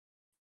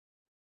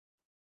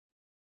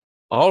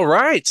All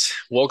right.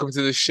 Welcome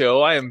to the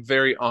show. I am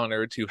very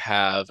honored to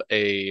have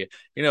a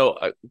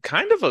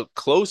kind of a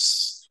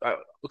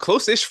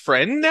close-ish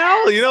friend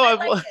now. Yes, I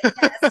like it.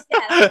 Yes,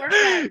 yes, we're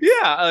friends.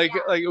 Yeah,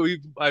 Yeah.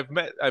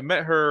 I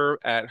met her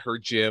at her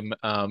gym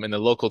in the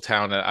local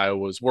town that I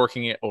was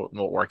working at or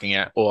not working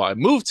at, or I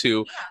moved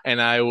to, Yeah,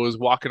 and I was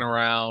walking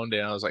around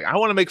and I was like, I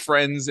want to make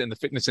friends in the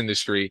fitness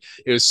industry.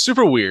 It was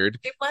super weird.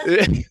 it was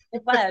weird.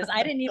 It was.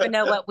 I didn't even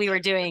know what we were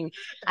doing.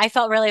 I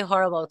felt really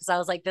horrible because I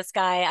was like, this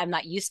guy, I'm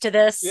not used to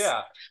this.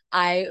 Yeah.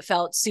 I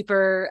felt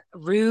super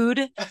rude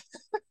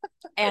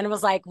and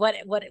was like, why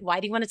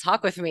do you want to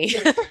talk with me?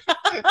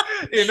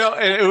 And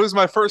it was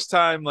my first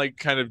time, like,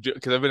 kind of,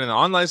 because I've been in the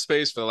online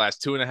space for the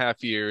last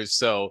 2.5 years.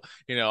 So,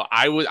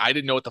 I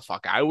didn't know what the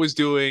fuck I was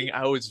doing.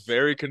 I was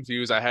very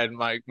confused. I had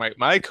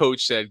my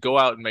coach said, go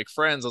out and make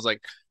friends. I was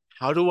like,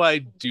 how do I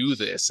do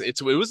this? It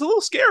was a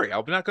little scary.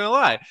 I'm not gonna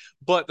lie,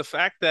 but the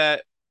fact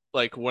that,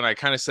 like, when I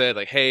kind of said,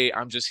 like, hey,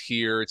 I'm just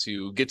here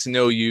to get to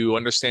know you,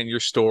 understand your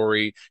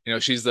story.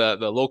 She's the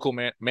local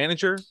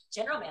manager,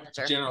 General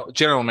manager.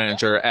 general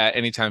manager at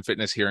Anytime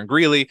Fitness here in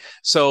Greeley.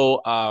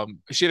 So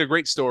she had a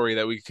great story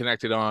that we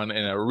connected on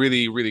in a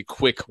really, really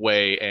quick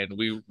way. And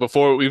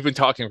we've been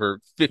talking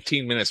for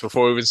 15 minutes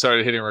before we even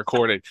started hitting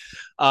recording.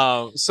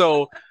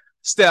 So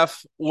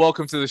Steph,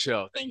 welcome to the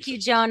show. Thank you,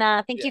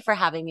 Jonah. Thank Yeah. you for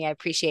having me. I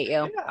appreciate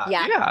you. Yeah,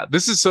 Yeah. yeah.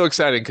 This is so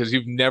exciting because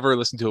you've never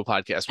listened to a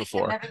podcast I've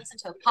before. never listened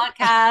to a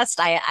podcast.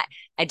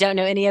 I don't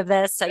know any of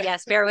this. So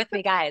yes, bear with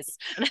me, guys.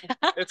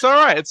 It's all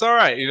right. It's all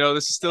right.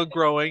 This is still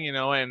growing, and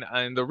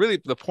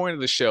the point of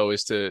the show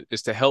is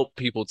to help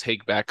people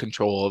take back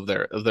control of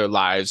their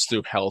lives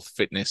through health,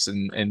 fitness,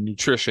 and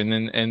nutrition,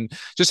 and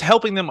just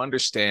helping them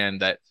understand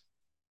that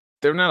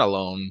they're not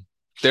alone.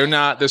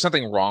 There's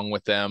nothing wrong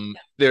with them.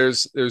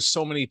 There's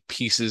so many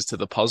pieces to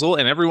the puzzle,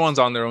 and everyone's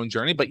on their own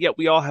journey, but yet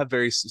we all have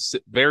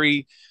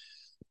very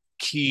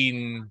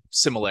keen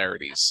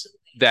similarities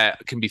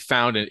that can be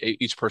found in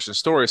each person's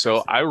story.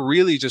 So I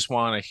really just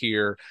want to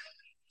hear,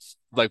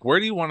 like, where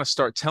do you want to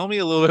start? Tell me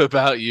a little bit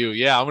about you.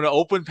 Yeah, I'm going to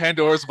open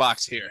Pandora's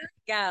box here.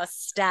 Go,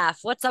 staff.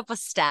 What's up with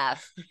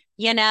staff?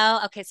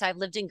 Okay, so I've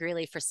lived in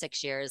Greeley for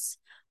 6 years.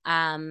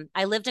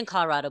 I lived in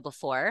Colorado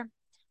before.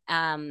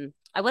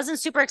 I wasn't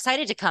super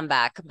excited to come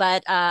back,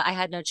 but I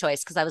had no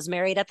choice because I was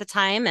married at the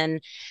time,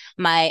 and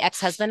my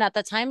ex-husband at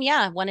the time,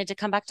 yeah, wanted to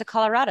come back to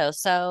Colorado.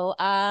 So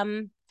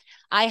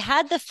I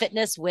had the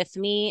fitness with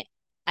me.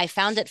 I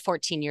found it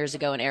 14 years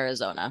ago in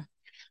Arizona.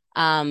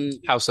 Um,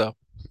 How so?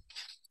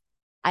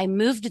 I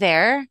moved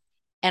there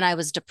and I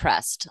was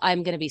depressed.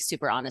 I'm going to be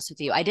super honest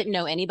with you. I didn't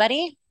know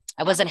anybody.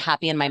 I wasn't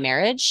happy in my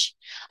marriage.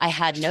 I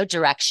had no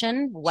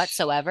direction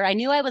whatsoever. I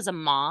knew I was a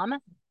mom,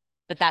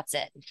 but that's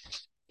it.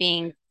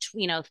 Being,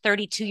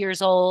 32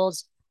 years old,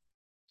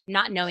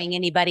 not knowing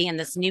anybody in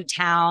this new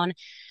town,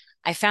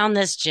 I found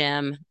this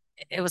gym.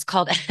 It was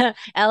called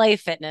LA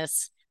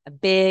Fitness, a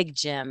big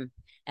gym.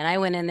 And I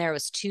went in there, it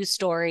was 2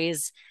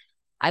 stories.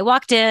 I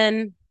walked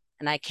in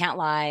and I can't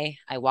lie,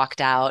 I walked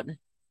out.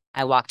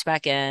 I walked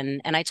back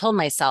in and I told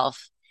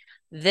myself,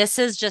 this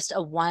is just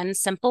a one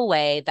simple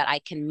way that I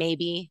can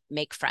maybe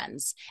make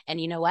friends. And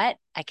you know what?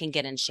 I can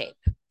get in shape,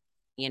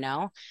 you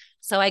know?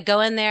 So I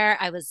go in there.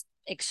 I was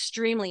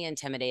extremely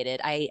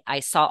intimidated. I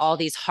saw all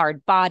these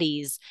hard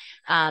bodies,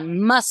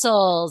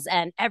 muscles,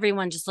 and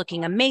everyone just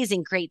looking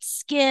amazing, great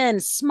skin,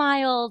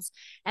 smiles.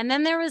 And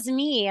then there was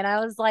me, and I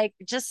was like,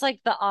 just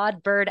like the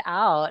odd bird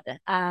out.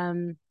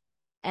 And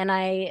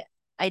I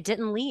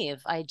didn't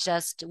leave. I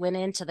just went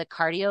into the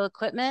cardio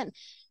equipment.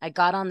 I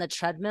got on the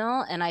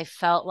treadmill and I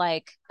felt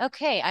like,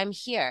 okay, I'm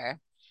here.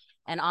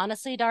 And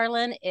honestly,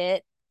 darling,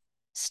 it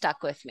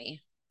stuck with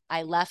me.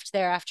 I left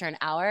there after an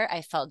hour.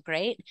 I felt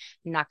great.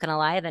 I'm not going to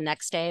lie, the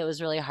next day it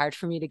was really hard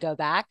for me to go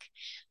back.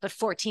 But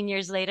 14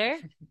 years later,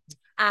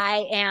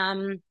 I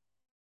am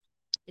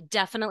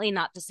definitely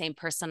not the same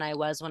person I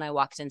was when I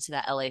walked into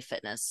that LA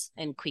Fitness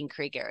in Queen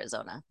Creek,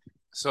 Arizona.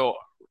 So,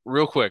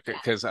 real quick,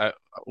 because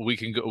we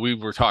can go, we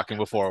were talking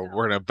before,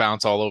 we're going to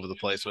bounce all over the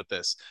place with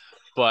this,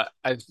 but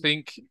I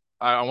think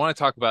I want to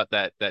talk about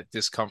that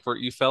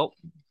discomfort you felt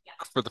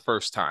for the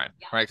first time,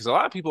 right? Because a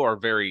lot of people are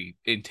very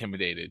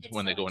intimidated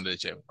when they go into the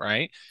gym,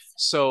 right?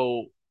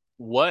 So,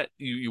 what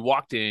you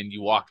walked in,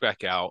 you walked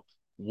back out.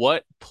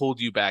 What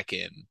pulled you back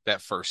in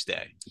that first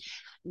day?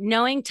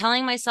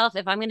 Telling myself,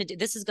 if I'm going to do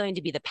this, is going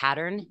to be the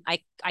pattern. I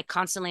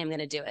constantly am going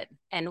to do it.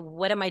 And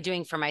what am I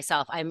doing for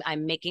myself?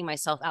 I'm making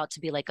myself out to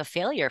be like a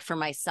failure for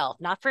myself,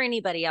 not for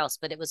anybody else,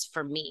 but it was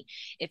for me.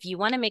 If you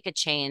want to make a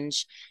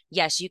change,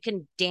 yes, you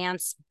can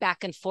dance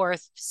back and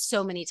forth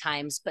so many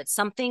times, but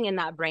something in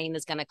that brain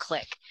is going to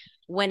click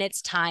when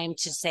it's time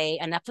to say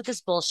enough of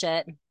this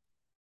bullshit.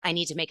 I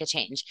need to make a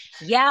change.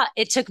 Yeah,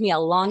 it took me a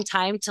long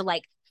time to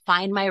like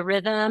find my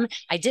rhythm.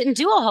 I didn't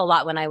do a whole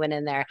lot when I went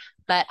in there,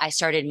 but I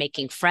started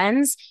making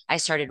friends. I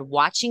started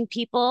watching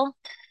people.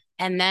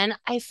 And then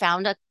I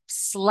found a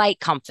slight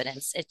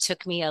confidence. It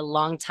took me a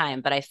long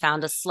time, but I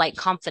found a slight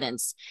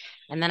confidence.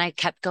 And then I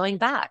kept going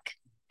back.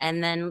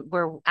 And then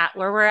we're at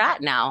where we're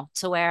at now,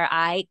 to where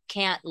I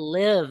can't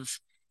live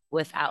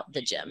without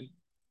the gym.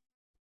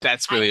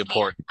 That's really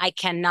important. I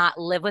cannot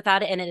live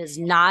without it. And it is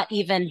not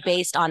even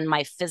based on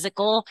my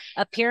physical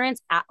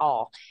appearance at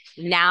all.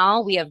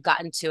 Now we have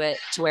gotten to it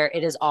to where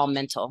it is all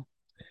mental.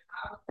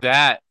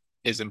 That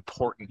is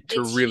important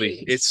to It's really,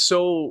 huge. it's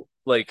so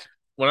like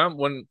when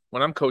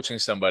I'm coaching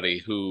somebody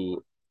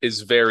who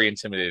is very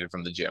intimidated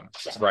from the gym,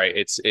 right?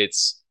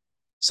 It's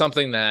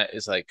something that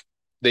is like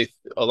they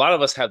a lot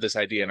of us have this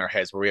idea in our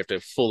heads where we have to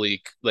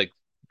fully like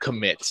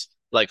commit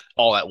like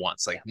all at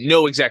once, like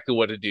know exactly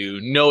what to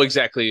do, know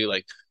exactly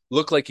like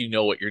look like you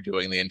know what you're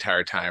doing the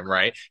entire time,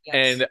 right? Yes.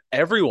 And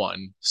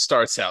everyone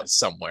starts out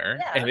somewhere,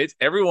 and it's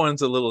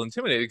everyone's a little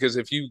intimidated because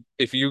if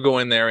you go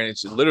in there and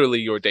it's literally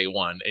your day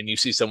one and you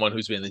see someone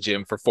who's been in the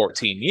gym for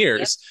 14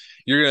 years,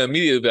 you're gonna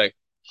immediately be like,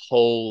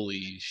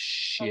 holy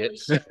shit.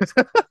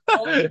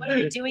 What are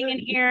we doing in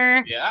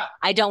here? Yeah.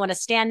 I don't want to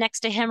stand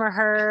next to him or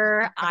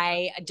her.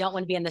 I don't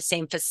want to be in the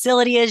same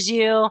facility as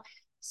you.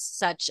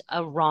 Such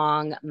a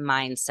wrong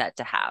mindset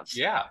to have.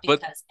 Yeah.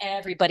 Because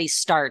everybody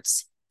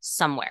starts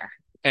somewhere.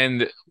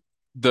 And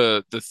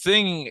the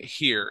thing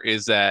here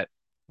is that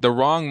the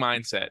wrong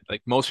mindset,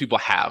 like most people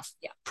have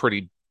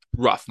pretty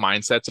rough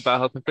mindsets about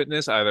health and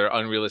fitness, either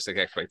unrealistic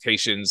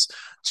expectations,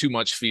 too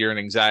much fear and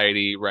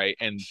anxiety, right?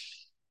 And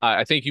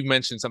I think you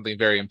mentioned something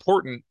very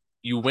important.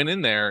 You went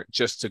in there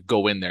just to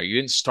go in there. You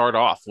didn't start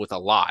off with a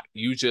lot.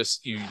 You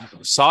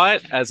saw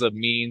it as a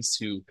means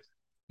to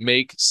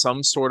make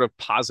some sort of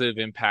positive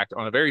impact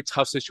on a very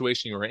tough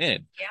situation you were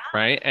in,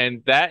 right?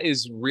 And that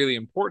is really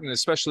important,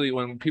 especially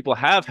when people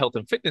have health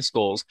and fitness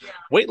goals.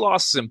 Weight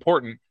loss is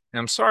important. And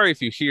I'm sorry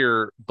if you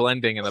hear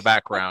blending in the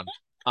background.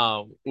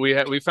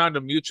 We found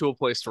a mutual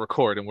place to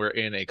record, and we're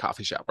in a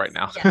coffee shop right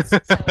now. Yes, so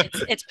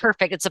it's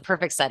perfect. It's a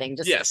perfect setting.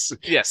 Yes.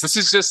 This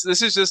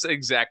is just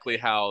exactly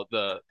how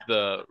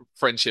the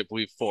friendship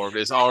we've formed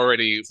is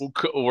already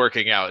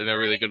working out in a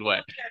really good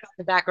way.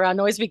 The background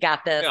noise, we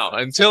got this. No,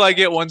 until I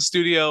get one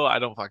studio, I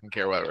don't fucking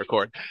care what I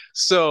record.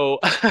 So,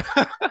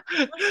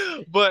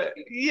 but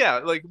yeah,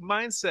 like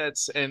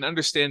mindsets and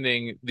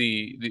understanding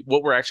the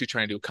what we're actually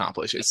trying to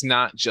accomplish. It's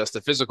not just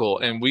the physical.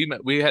 And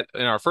we had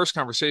in our first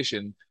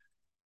conversation,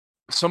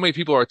 so many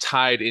people are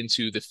tied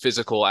into the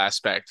physical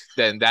aspect,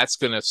 then that's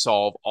going to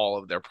solve all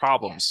of their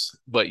problems.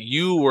 But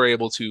you were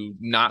able to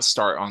not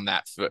start on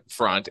that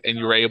front, and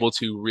you were able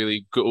to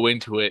really go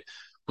into it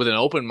with an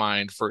open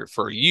mind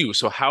for you.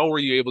 So how were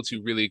you able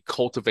to really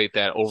cultivate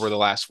that over the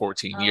last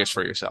 14 years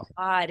for yourself?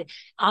 God,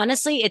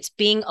 honestly, it's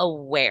being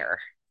aware.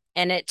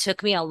 And it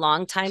took me a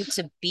long time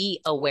to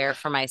be aware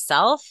for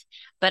myself,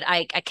 but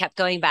I kept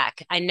going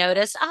back. I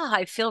noticed,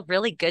 I feel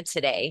really good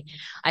today.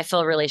 I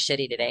feel really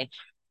shitty today,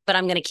 but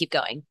I'm going to keep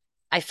going.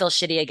 I feel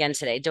shitty again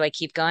today. Do I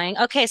keep going?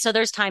 Okay, so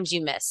there's times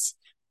you miss.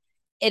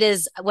 It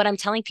is what I'm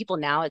telling people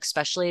now,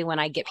 especially when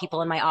I get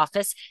people in my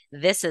office.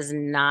 This is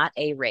not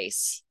a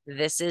race.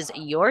 This is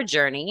your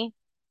journey,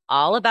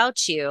 all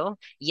about you.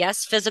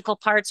 Yes, physical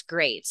parts,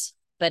 great,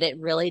 but it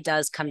really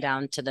does come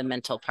down to the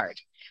mental part.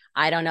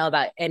 I don't know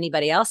about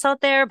anybody else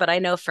out there, but I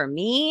know for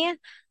me,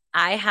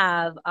 I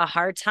have a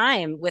hard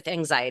time with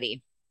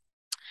anxiety.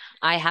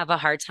 I have a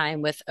hard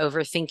time with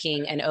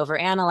overthinking and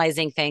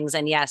overanalyzing things.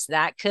 And yes,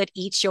 that could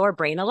eat your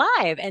brain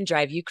alive and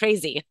drive you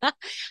crazy.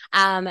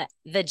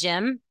 The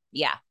gym,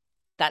 yeah,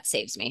 that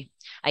saves me.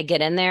 I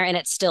get in there and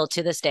it's still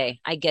to this day.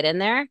 I get in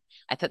there,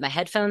 I put my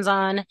headphones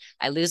on,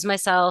 I lose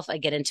myself, I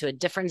get into a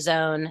different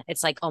zone.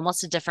 It's like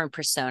almost a different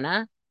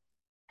persona.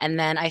 And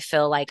then I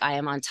feel like I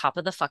am on top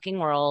of the fucking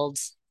world.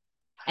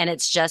 And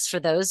it's just for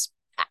those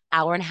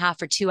hour and a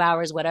half or 2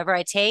 hours, whatever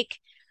I take,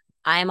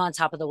 I'm on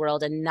top of the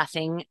world and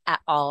nothing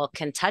at all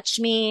can touch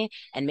me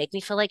and make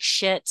me feel like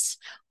shit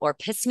or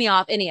piss me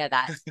off, any of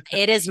that.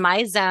 It is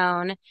my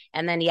zone.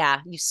 And then, yeah,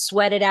 you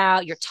sweat it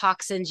out, your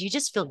toxins, you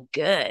just feel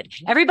good.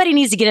 Everybody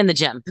needs to get in the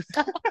gym.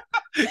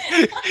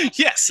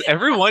 Yes,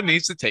 everyone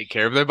needs to take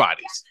care of their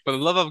bodies for the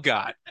love of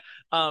God.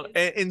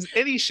 In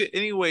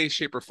any way,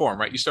 shape, or form,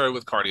 right? You started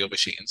with cardio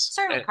machines.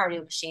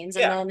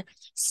 And then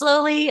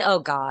slowly, oh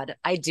God,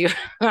 I do.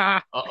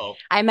 Uh-oh.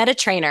 I met a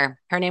trainer.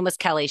 Her name was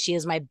Kelly. She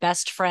is my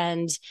best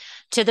friend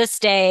to this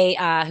day,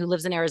 who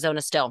lives in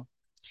Arizona still.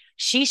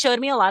 She showed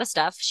me a lot of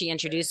stuff. She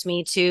introduced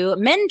me to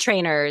men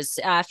trainers,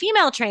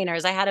 female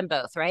trainers. I had them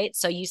both, right?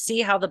 So you see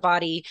how the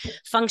body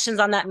functions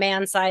on that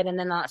man side and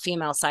then on the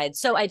female side.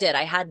 So I did.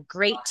 I had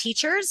great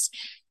teachers.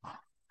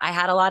 I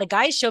had a lot of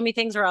guys show me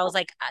things where I was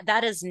like,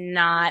 that is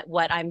not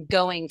what I'm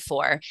going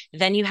for.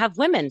 Then you have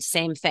women,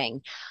 same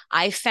thing.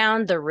 I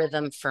found the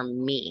rhythm for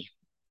me.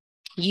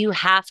 You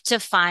have to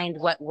find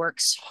what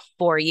works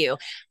for you,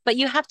 but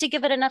you have to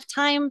give it enough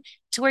time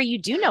to where you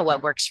do know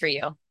what works for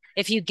you.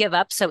 If you give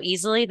up so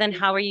easily, then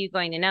how are you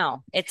going to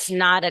know? It's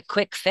not a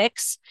quick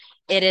fix.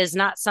 It is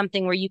not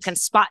something where you can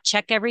spot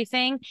check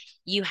everything.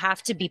 You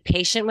have to be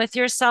patient with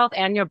yourself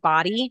and your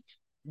body.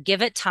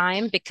 Give it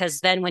time, because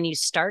then when you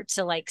start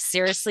to like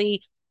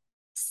seriously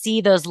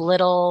see those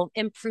little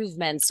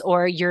improvements,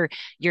 or your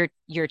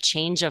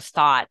change of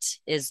thought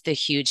is the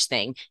huge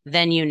thing,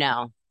 then you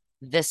know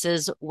this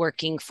is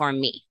working for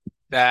me.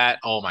 That,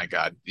 oh my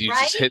God, you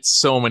Right? just hit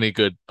so many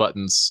good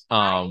buttons.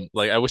 Right.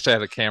 Like I wish I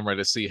had a camera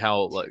to see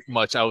how like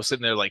much I was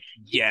sitting there like,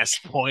 yes,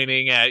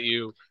 pointing at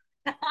you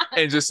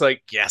and just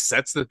like, yes,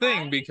 that's the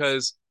thing Right?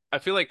 because I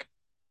feel like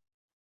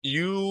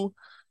you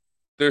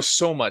there's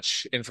so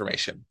much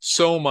information,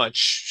 so much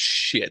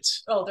shit.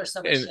 Oh, there's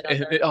so much And, shit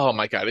out there. oh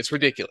my God, it's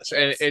ridiculous.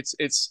 And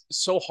it's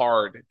so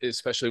hard,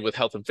 especially with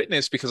health and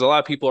fitness, because a lot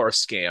of people are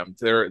scammed.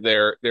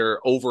 They're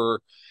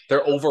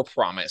over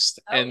promised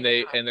and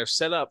they're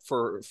set up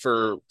for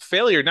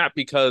failure, not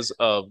because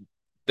of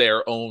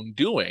their own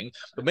doing,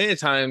 but many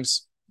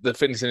times the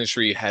fitness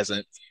industry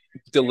hasn't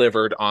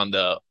delivered on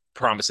the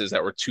promises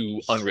that were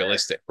too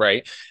unrealistic,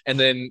 right? And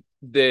then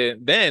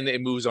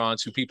it moves on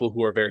to people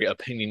who are very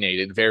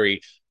opinionated,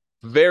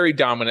 very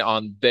dominant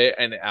on their,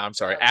 and I'm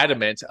sorry,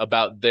 adamant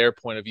about their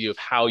point of view of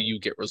how you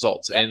get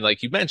results. And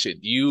like you mentioned,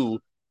 you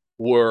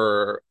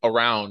were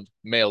around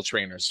male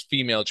trainers,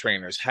 female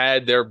trainers,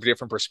 had their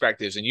different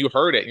perspectives, and you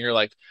heard it and you're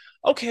like,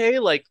 okay,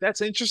 like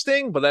that's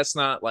interesting, but that's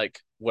not like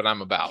what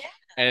I'm about.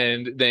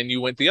 And then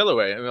you went the other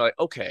way and you're like,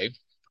 okay,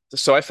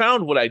 so I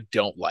found what I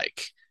don't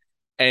like,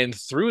 and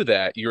through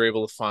that you're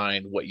able to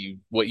find what you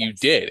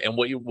did and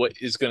what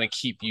is going to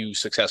keep you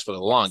successful the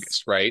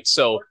longest, right?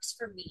 So Works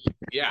for me.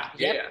 yeah,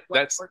 Yep. yeah, What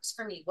that's works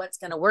for me. What's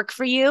going to work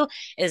for you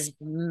is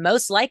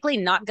most likely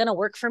not going to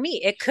work for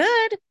me. It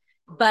could,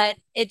 but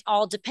it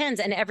all depends.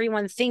 And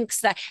everyone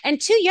thinks that.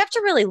 And two, you have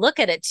to really look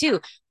at it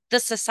too. The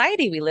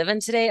society we live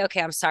in today,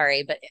 okay, I'm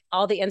sorry, but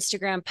all the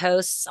Instagram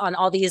posts on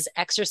all these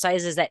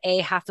exercises that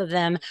half of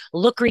them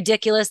look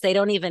ridiculous. They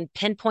don't even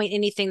pinpoint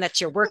anything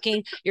that you're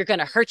working. You're going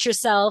to hurt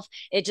yourself.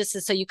 It just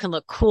is so you can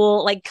look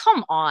cool. Like,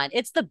 come on,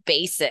 it's the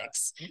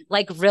basics.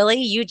 Like,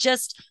 really, you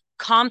just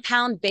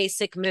compound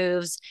basic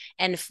moves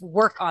and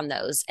work on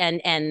those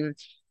and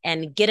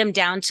get them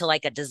down to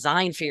like a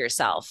design for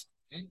yourself.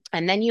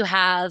 And then you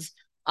have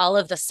all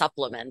of the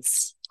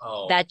supplements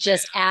that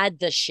just add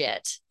the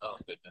shit. Oh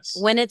goodness.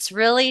 When it's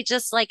really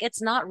just like it's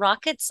not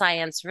rocket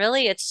science,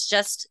 really. It's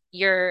just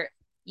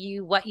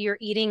what you're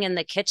eating in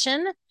the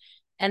kitchen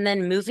and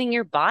then moving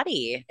your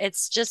body.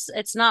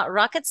 It's not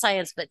rocket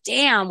science, but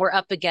damn, we're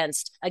up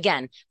against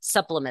again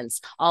supplements,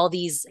 all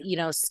these,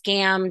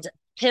 scammed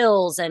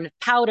pills and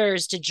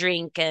powders to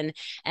drink and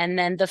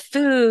then the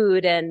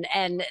food and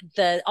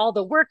the all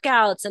the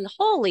workouts and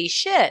holy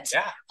shit.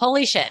 Yeah.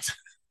 Holy shit.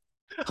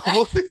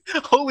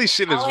 Holy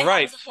shit is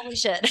right. Holy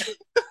shit.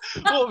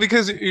 Well,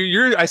 because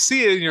I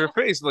see it in your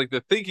face, like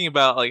the thinking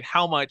about like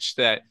how much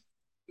that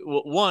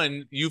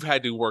one you've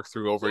had to work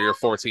through over your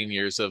 14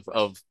 years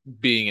of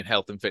being in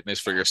health and fitness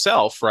for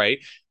yourself, right?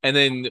 And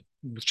then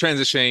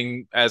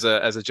transitioning as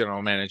a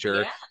general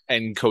manager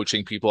and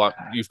coaching people,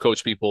 you've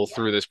coached people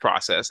through this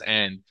process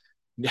and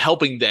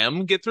helping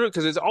them get through it,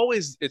 because it's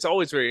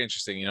always very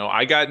interesting.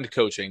 I got into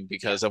coaching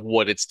because of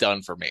what it's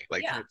done for me.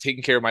 Like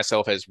taking care of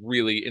myself has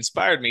really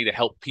inspired me to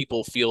help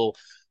people feel,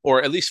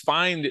 or at least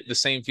find the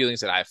same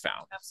feelings that I've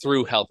found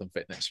through health and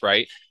fitness,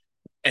 right?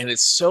 And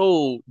it's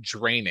so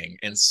draining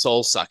and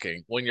soul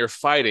sucking when you're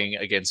fighting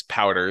against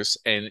powders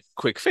and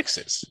quick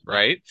fixes,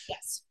 right?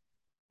 Yes.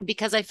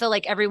 Because I feel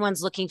like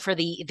everyone's looking for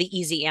the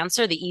easy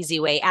answer, the easy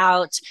way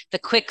out, the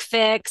quick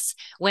fix,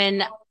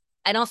 when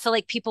I don't feel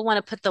like people want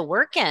to put the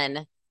work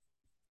in.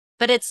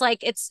 But it's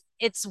like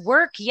it's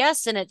work,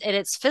 yes, and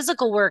it's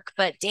physical work,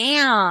 but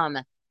damn,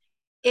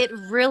 it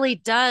really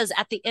does.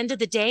 At the end of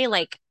the day,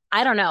 like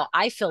I don't know,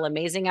 I feel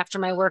amazing after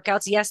my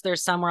workouts. Yes,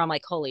 there's some where I'm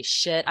like, holy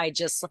shit, I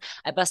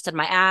busted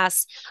my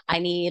ass. I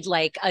need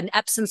like an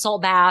Epsom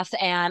salt bath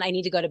and I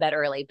need to go to bed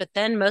early. But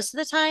then most of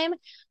the time,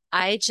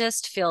 I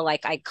just feel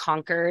like I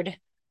conquered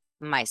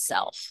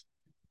myself.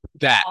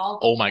 That,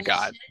 oh my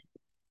God.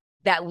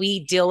 That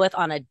we deal with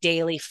on a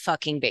daily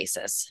fucking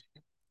basis.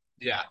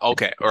 Yeah.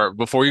 Okay. Or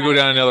before you go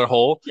down another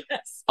hole,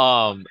 yes.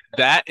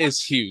 That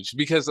is huge,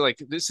 because like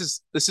this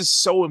is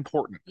so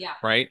important. Yeah.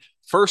 Right.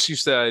 First, you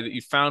said you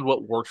found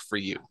what worked for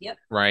you. Yep.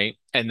 Right.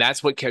 And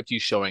that's what kept you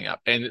showing up.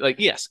 And like,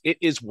 yes, it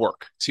is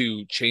work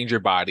to change your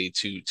body,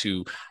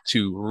 to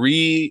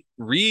reignite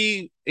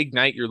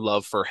your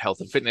love for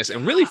health and fitness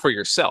and really for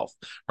yourself.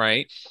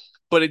 Right.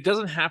 But it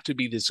doesn't have to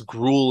be this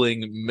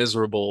grueling,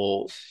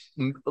 miserable,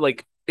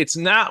 like it's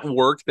not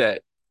work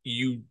that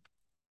you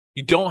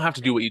don't have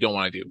to do what you don't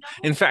want to do.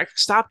 In fact,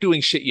 stop doing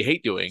shit you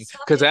hate doing,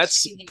 because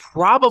that's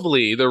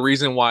probably the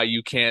reason why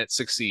you can't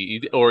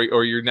succeed or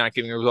you're not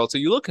getting the results that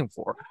you're looking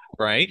for,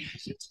 right?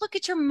 Look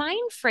at your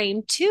mind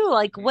frame too.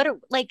 Like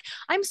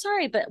I'm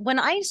sorry, but when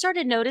I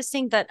started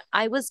noticing that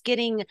I was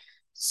getting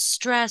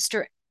stressed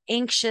or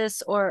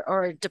anxious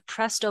or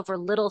depressed over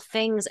little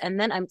things, and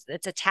then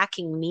it's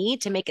attacking me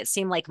to make it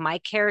seem like my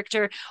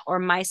character or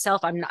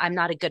myself, I'm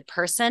not a good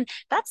person.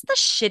 That's the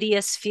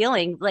shittiest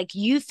feeling. Like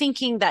you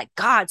thinking that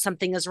God,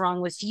 something is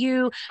wrong with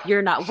you,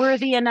 you're not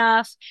worthy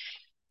enough.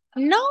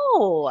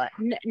 No.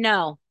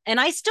 And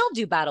I still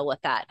do battle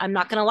with that. I'm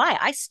not gonna lie,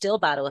 I still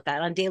battle with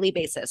that on a daily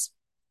basis.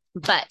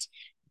 But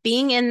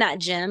being in that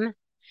gym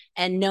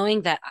and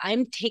knowing that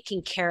I'm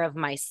taking care of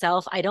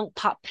myself. I don't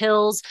pop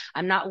pills.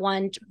 I'm not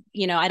one,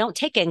 I don't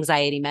take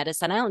anxiety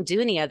medicine. I don't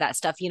do any of that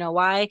stuff. You know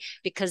why?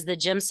 Because the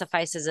gym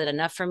suffices it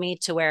enough for me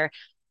to where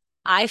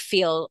I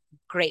feel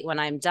great when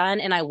I'm done,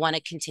 and I want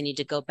to continue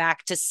to go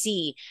back to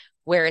see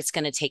where it's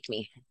going to take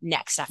me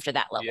next after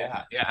that level.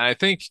 Yeah. Yeah. And I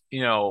think,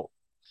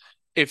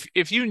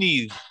 if you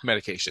need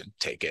medication,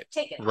 take it.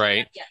 Take it.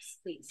 Right. Yes,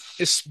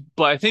 please.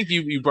 But I think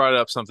you brought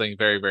up something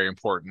very, very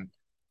important,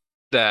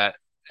 that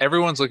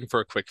everyone's looking for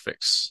a quick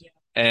fix. Yeah.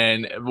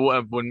 And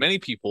when many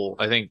people,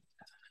 I think,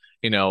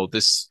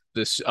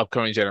 this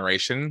upcoming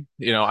generation,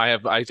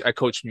 I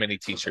coach many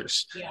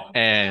teachers, yeah,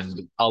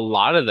 and a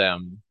lot of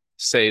them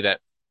say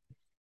that,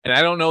 and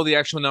I don't know the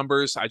actual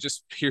numbers, I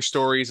just hear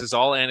stories, it's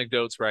all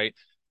anecdotes, right?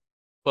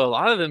 But a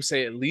lot of them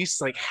say at least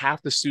like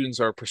half the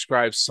students are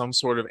prescribed some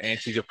sort of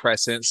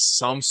antidepressant,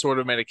 some sort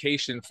of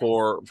medication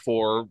for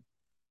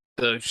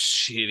the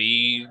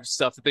shitty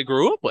stuff that they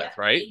grew up with,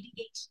 right?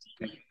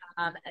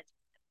 Um,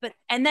 but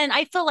and then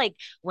I feel like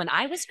when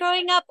I was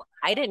growing up,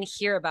 I didn't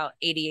hear about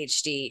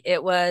ADHD.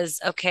 It was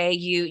okay,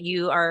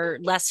 you are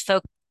less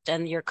focused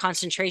and your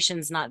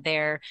concentration's not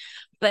there.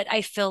 But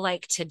I feel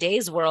like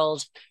today's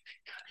world,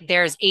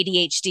 there's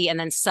ADHD and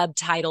then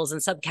subtitles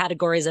and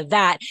subcategories of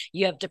that.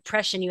 You have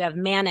depression, you have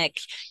manic,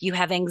 you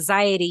have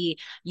anxiety,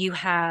 you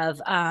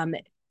have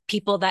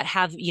people that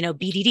have,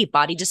 BDD,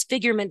 body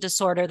disfigurement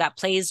disorder, that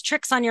plays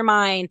tricks on your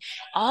mind.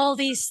 All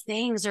these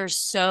things are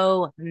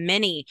so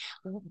many.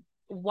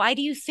 Why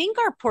do you think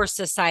our poor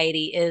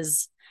society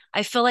is,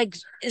 I feel like,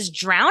 is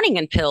drowning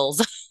in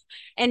pills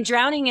and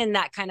drowning in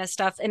that kind of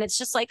stuff? And it's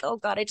just like, oh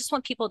God, I just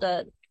want people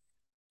to,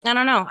 I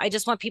don't know. I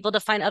just want people to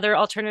find other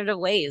alternative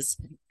ways.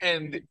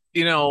 And,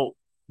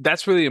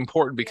 that's really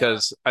important,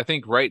 because I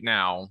think right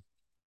now,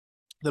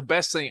 the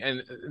best thing,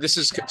 and this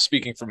is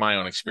speaking from my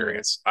own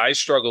experience, I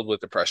struggled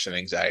with depression and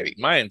anxiety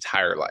my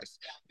entire life.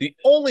 The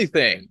only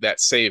thing that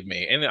saved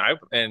me, and I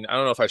don't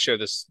know if I shared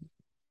this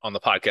on the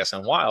podcast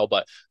in a while,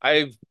 but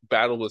I've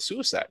battled with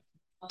suicide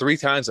 3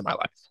 times in my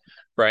life.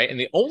 Right. And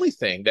the only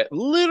thing that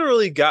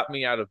literally got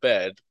me out of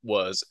bed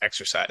was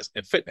exercise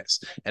and fitness.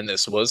 And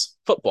this was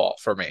football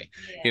for me.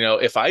 Yeah.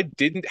 If I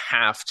didn't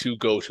have to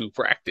go to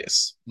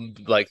practice,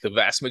 like the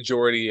vast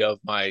majority of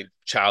my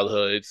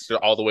childhood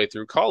all the way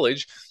through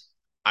college,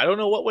 I don't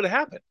know what would have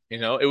happened.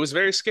 It was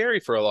very scary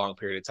for a long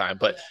period of time.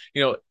 But,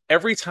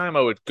 every time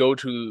I would go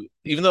to,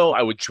 even though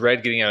I would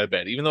dread getting out of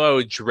bed, even though I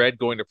would dread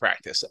going to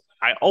practice,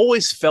 I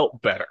always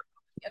felt better.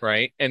 Yep.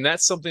 Right. And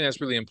that's something that's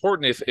really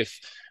important.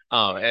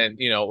 And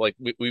like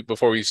we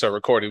before we start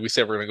recording, we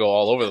said we're going to go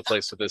all over the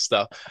place with this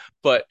stuff,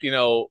 but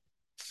your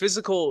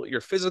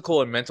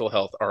physical and mental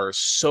health are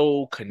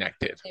so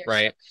connected,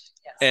 right?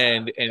 Yes.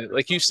 And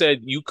like you said,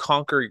 you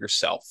conquer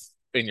yourself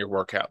in your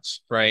workouts,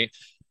 right?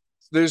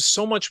 There's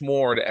so much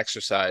more to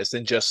exercise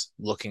than just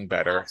looking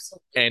better.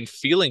 Absolutely. And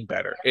feeling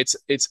better. It's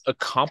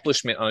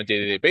accomplishment on a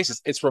day-to-day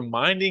basis. It's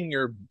reminding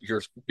your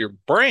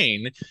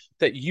brain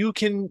that you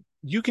can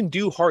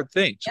do hard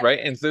things, yep, right?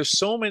 And there's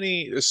so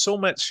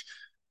much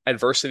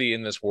adversity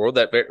in this world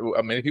that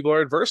many people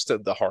are adverse to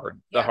the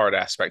hard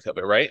aspect of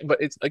it, right? But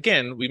it's,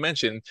 again, we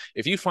mentioned,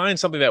 if you find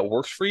something that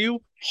works for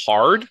you,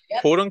 hard,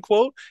 yep, quote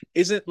unquote,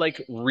 isn't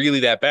like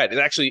really that bad.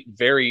 It's actually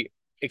very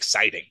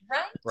exciting,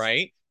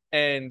 right?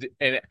 And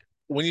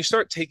when you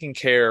start taking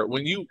care,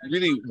 when you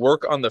really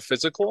work on the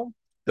physical,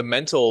 the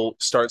mental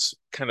starts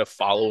kind of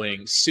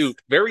following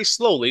suit very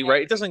slowly,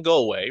 right? It doesn't go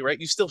away, right?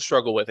 You still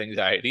struggle with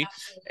anxiety,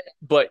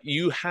 but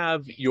you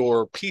have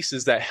your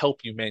pieces that help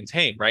you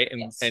maintain, right?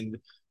 And yes, and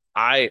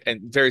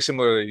very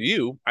similar to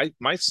you,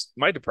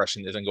 my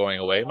depression isn't going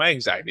away, my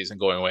anxiety isn't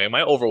going away,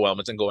 my overwhelm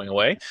isn't going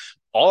away.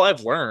 All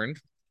I've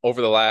learned over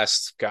the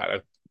last,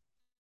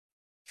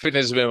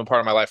 fitness has been a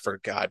part of my life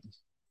for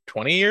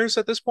 20 years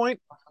at this point.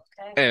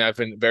 And I've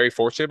been very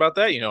fortunate about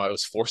that. I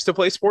was forced to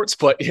play sports,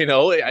 but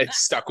it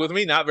stuck with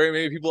me. Not very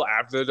many people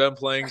after they're done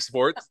playing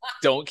sports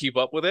don't keep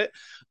up with it.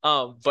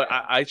 But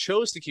I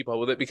chose to keep up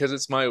with it because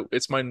it's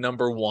my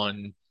number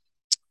one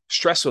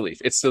stress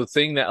relief. It's the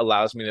thing that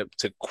allows me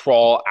to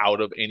crawl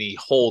out of any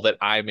hole that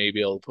I may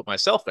be able to put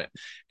myself in.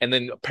 And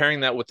then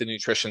pairing that with the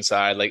nutrition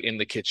side, like in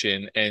the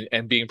kitchen,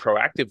 and being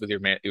proactive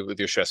with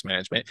your stress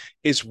management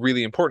is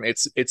really important.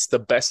 It's the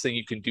best thing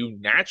you can do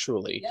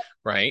naturally, yep,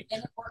 right?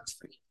 And it works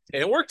for you.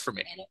 And it worked for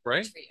me,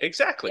 right?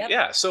 Exactly. Yep.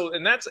 Yeah. So,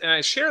 and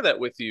I share that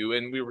with you.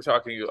 And we were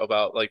talking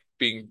about like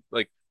being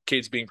like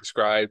kids being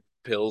prescribed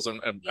pills, and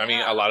yeah, I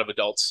mean, a lot of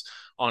adults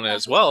on it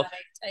as well.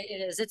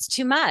 It is. It's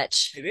too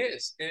much. It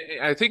is.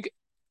 And I think,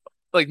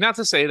 like, not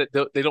to say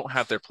that they don't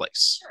have their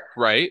place, sure,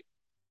 right?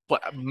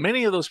 But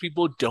many of those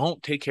people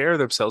don't take care of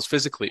themselves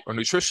physically or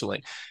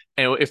nutritionally.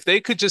 And if they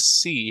could just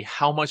see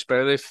how much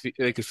better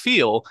they could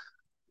feel,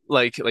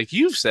 like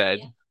you've said,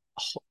 yeah,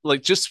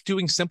 like just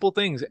doing simple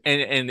things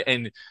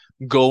and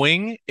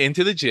going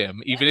into the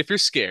gym, even if you're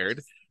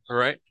scared,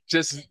 right?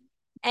 Just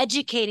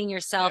educating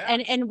yourself,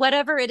 Yeah. and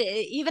whatever it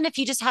is, even if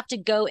you just have to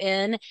go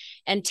in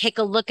and take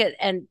a look at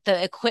and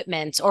the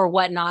equipment or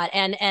whatnot,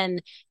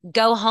 and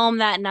go home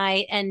that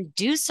night and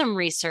do some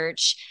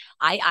research.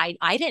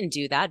 I didn't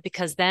do that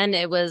because then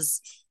it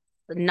was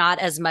not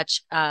as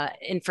much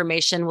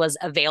information was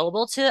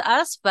available to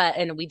us, but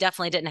and we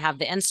definitely didn't have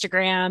the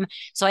Instagram,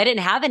 so I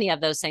didn't have any of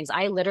those things.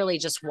 I literally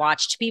just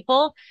watched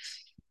people.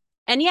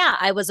 And yeah,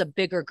 I was a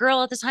bigger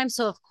girl at the time,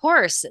 so of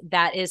course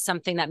that is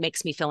something that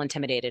makes me feel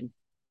intimidated.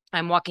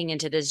 I'm walking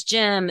into this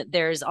gym,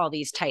 there's all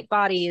these tight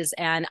bodies,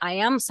 and I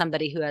am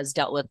somebody who has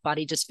dealt with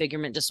body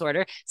disfigurement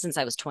disorder since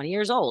I was 20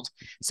 years old.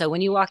 So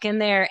when you walk in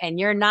there and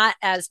you're not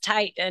as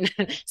tight and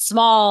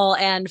small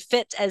and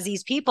fit as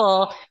these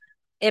people,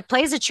 it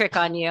plays a trick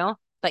on you.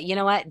 But you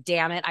know what?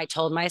 Damn it. I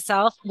told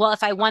myself, well,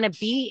 if I want to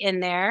be in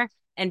there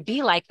and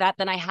be like that,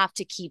 then I have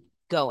to keep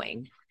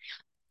going.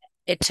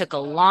 It took a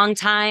long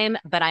time,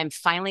 but I'm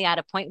finally at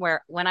a point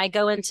where when I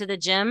go into the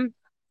gym,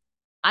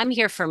 I'm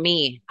here for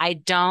me. I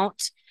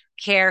don't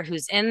care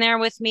who's in there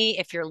with me.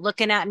 If you're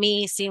looking at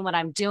me, seeing what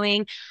I'm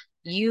doing,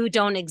 you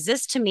don't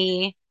exist to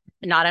me,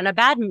 not in a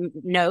bad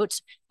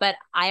note, but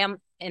I am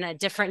in a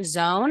different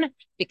zone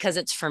because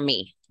it's for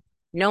me.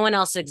 No one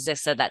else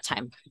exists at that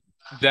time.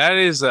 That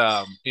is,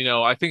 I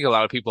think a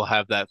lot of people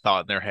have that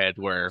thought in their head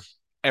where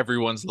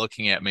everyone's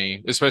looking at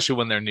me, especially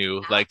when they're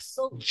new, like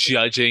Absolutely.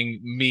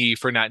 judging me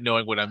for not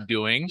knowing what I'm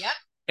doing. Yep.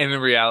 And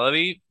in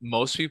reality,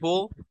 most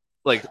people,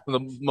 like the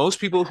most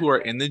people who are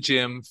in the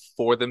gym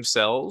for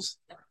themselves,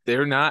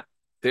 they're not,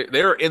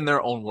 they're in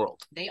their own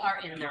world. They are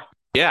in there.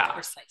 Yeah.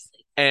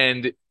 Precisely.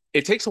 And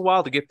it takes a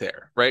while to get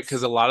there, right?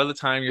 Because a lot of the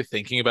time you're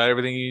thinking about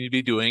everything you need to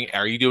be doing.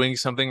 Are you doing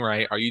something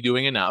right? Are you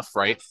doing enough,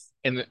 right?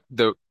 And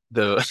the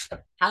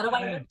How do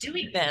I end up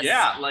doing this?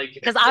 yeah, like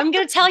Because I'm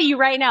going to tell you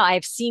right now,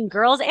 I've seen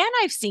girls and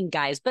I've seen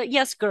guys, but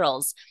yes,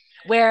 girls,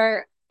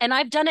 where, and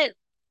I've done it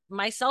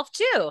myself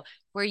too,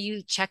 where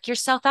you check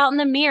yourself out in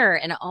the mirror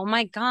and, oh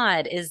my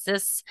God, does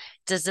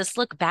this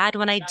look bad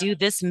when I do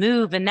this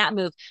move and that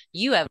move?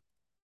 You have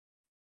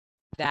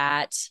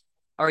that,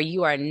 or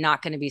you are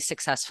not going to be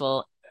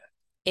successful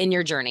in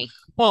your journey.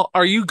 well,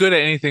 are you good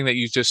at anything that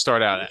you just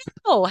start out at?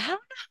 Oh, how?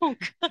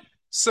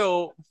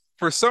 So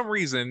for some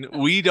reason,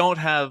 we don't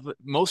have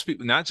most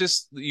people, not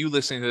just you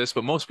listening to this,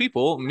 but most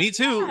people, me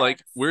too,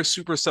 like we're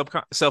super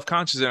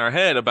self-conscious in our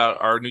head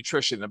about our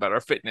nutrition, about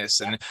our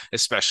fitness, and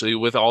especially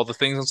with all the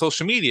things on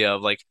social media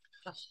of like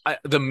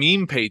the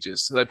meme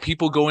pages that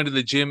people go into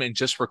the gym and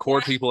just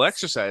record people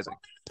exercising.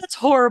 That's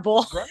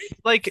horrible.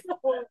 Right?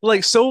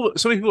 Like so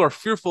many people are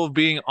fearful of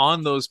being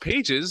on those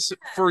pages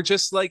for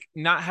just like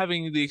not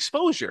having the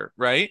exposure,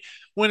 right?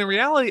 When in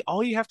reality,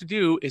 all you have to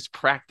do is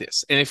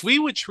practice. And if we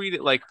would treat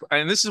it like,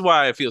 and this is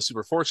why I feel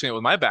super fortunate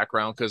with my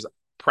background, because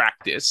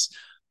practice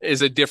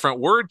is a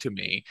different word to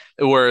me.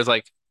 Whereas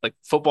like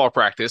football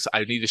practice,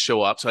 I need to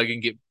show up so I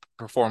can get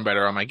perform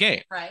better on my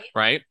game. Right.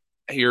 Right.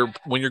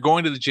 When you're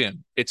going to the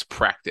gym, it's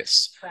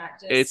practice.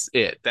 Practice.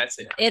 That's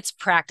it. It's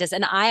practice.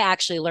 And I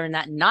actually learned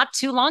that not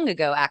too long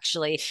ago,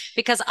 actually,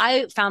 because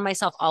I found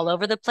myself all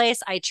over the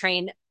place. I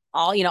train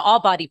all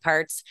body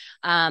parts.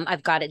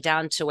 I've got it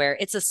down to where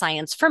it's a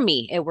science for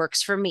me. It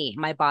works for me.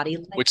 My body,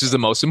 which is the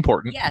most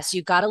important. Yes,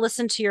 you got to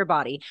listen to your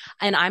body.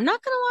 And I'm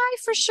not going to lie,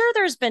 for sure,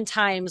 there's been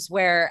times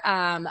where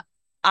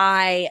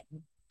I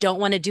don't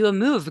want to do a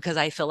move because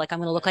I feel like I'm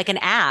going to look like an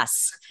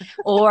ass,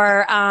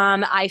 or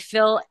I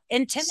feel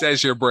intimidated.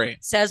 Says your brain.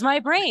 Says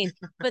my brain.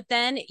 But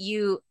then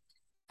you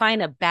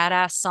find a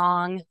badass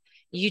song.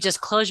 You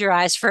just close your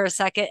eyes for a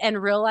second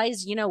and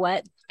realize, you know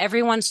what?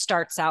 Everyone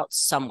starts out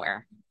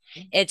somewhere.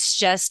 It's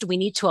just we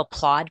need to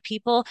applaud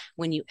people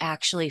when you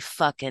actually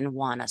fucking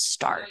want to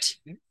start.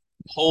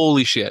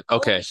 Holy shit.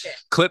 Okay. Holy shit.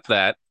 Clip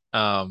that.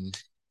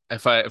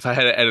 If I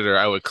had an editor,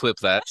 I would clip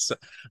that. So,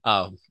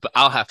 but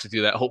I'll have to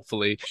do that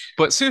hopefully.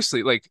 But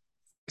seriously, like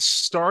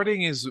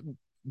starting is at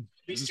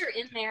least you're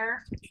in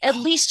there. At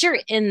least you're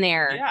in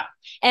there. Yeah.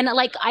 And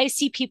like I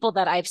see people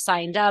that I've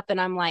signed up and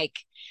I'm like,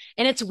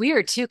 and it's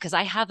weird too, because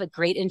I have a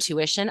great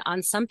intuition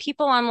on some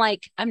people. I'm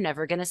like, I'm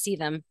never going to see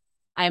them.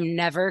 I'm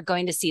never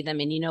going to see them.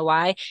 And you know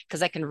why?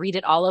 Because I can read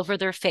it all over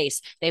their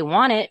face. They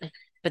want it,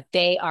 but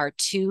they are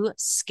too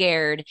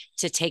scared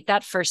to take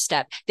that first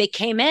step. They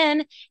came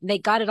in, they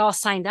got it all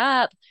signed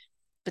up,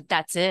 but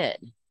that's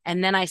it.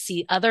 And then I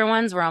see other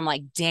ones where I'm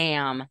like,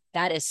 damn,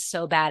 that is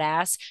so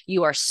badass.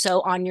 You are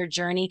so on your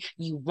journey.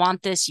 You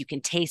want this. You can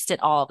taste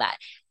it, all that.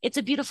 It's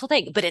a beautiful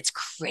thing, but it's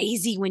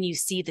crazy when you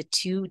see the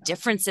two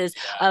differences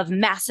of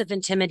massive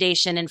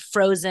intimidation and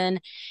frozen.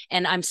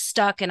 And I'm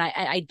stuck and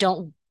I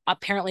don't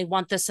apparently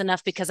want this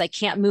enough because I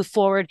can't move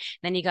forward.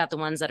 Then you got the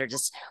ones that are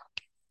just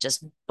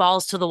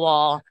balls to the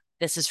wall.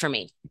 This is for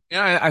me.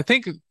 Yeah, I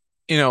think,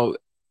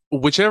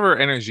 whichever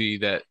energy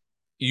that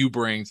you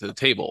bring to the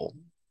table,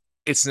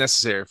 it's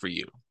necessary for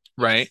you,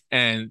 right?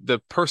 And the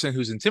person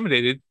who's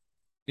intimidated,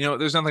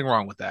 there's nothing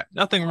wrong with that.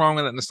 Nothing wrong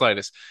with it in the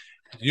slightest.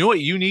 You know what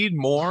you need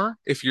more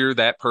if you're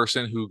that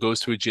person who goes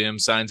to a gym,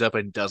 signs up,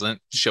 and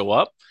doesn't show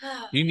up?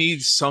 You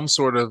need some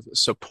sort of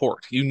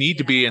support. You need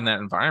to be in that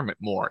environment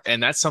more.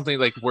 And that's something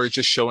like where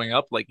just showing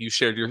up, like you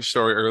shared your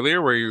story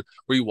earlier, where you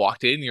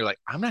walked in and you're like,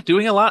 I'm not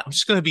doing a lot. I'm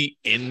just gonna be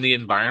in the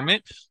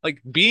environment.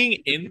 Like being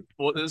in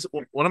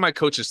one of my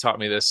coaches taught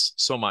me this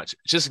so much.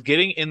 Just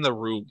getting in the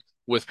room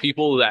with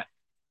people that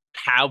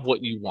have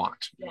what you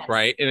want, Yes.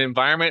 right? An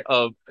environment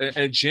of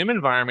a gym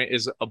environment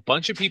is a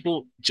bunch of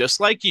people just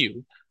like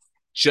you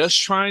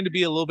just trying to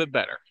be a little bit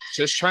better,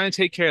 just trying to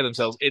take care of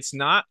themselves. It's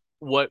not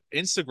what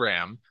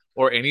Instagram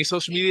or any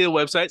social media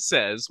website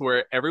says,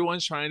 where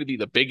everyone's trying to be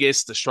the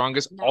biggest, the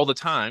strongest all the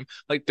time.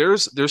 Like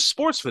there's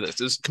sports for this.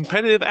 There's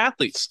competitive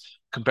athletes,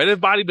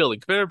 competitive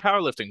bodybuilding, competitive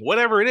powerlifting,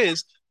 whatever it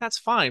is, that's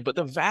fine. But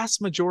the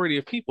vast majority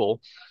of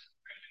people,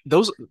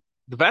 those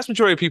the vast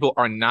majority of people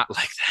are not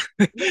like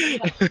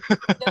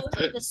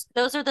that.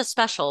 Those are the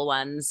special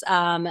ones.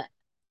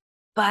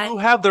 But who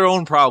have their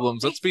own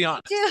problems. Let's be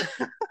honest.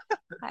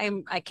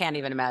 I can't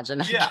even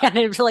imagine. Yeah. I can't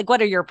even, like,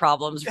 what are your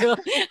problems,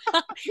 really?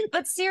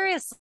 But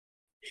seriously,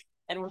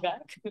 and we're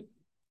back.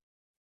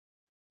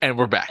 And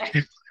we're back.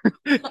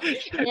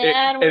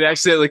 It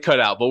accidentally cut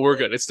out, but we're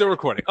good. It's still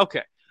recording.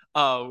 Okay.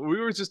 We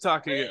were just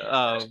talking.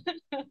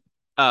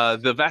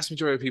 The vast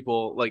majority of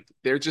people, like,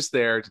 they're just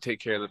there to take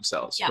care of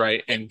themselves, Yeah.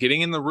 right? And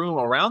getting in the room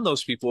around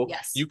those people,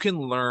 Yes. you can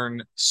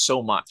learn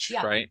so much,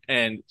 Yeah. right?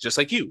 And just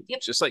like you,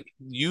 Yep. just like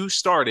you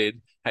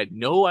started, had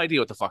no idea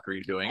what the fuck are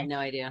you I doing. had no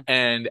idea.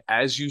 And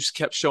as you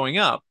kept showing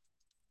up,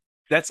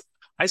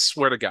 I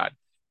swear to God,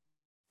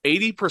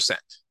 80%,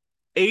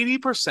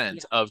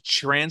 80% of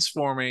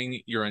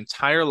transforming your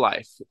entire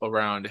life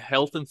around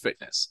health and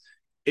fitness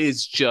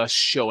is just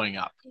showing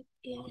up.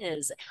 It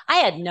is. I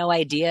had no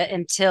idea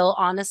until,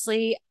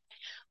 honestly,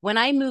 when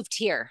I moved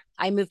here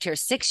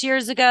 6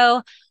 years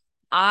ago.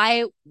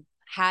 I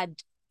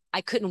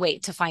couldn't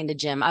wait to find a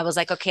gym. I was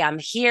like, okay, I'm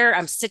here,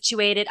 I'm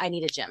situated, I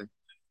need a gym.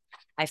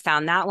 I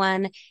found that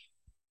one.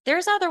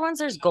 There's other ones,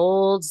 there's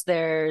Golds,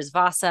 there's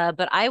Vasa,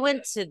 but I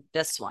went to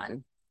this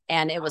one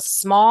and it was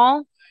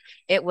small.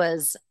 It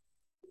was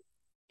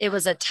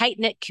a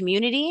tight-knit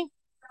community,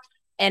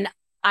 and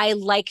I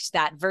liked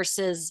that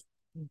versus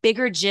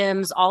bigger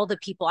gyms, all the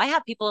people. I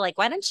have people like,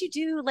 why don't you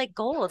do like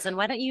Golds, and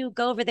why don't you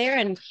go over there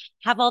and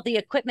have all the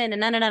equipment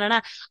and no.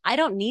 I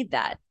don't need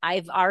that.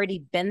 I've already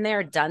been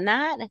there, done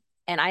that,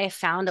 and I have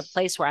found a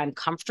place where I'm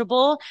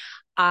comfortable.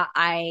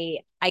 I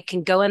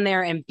can go in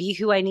there and be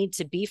who I need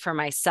to be for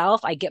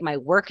myself. I get my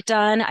work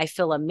done. I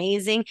feel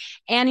amazing.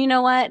 And you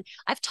know what?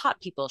 I've taught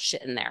people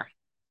shit in there.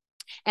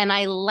 And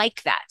I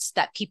like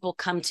that people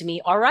come to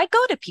me, or I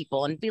go to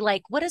people and be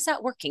like, what is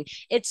that working?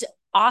 It's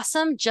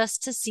awesome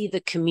just to see the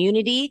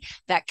community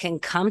that can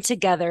come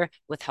together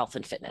with health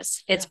and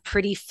fitness. It's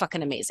pretty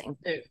fucking amazing.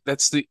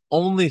 That's the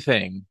only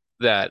thing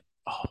that,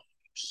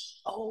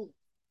 Oh,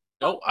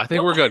 no, I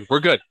think we're good. We're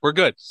good. We're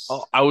good.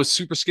 Oh, I was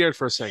super scared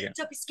for a second.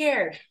 don't be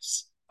scared.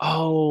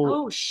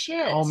 Oh, Oh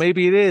shit. oh,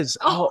 maybe it is.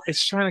 Oh. Oh,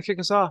 it's trying to kick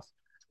us off.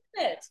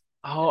 Shit.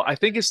 Oh, I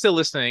think it's still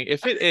listening.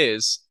 If it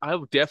is, I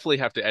would definitely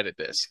have to edit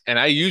this. And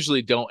I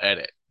usually don't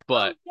edit,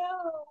 but No.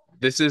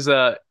 this is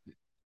Like,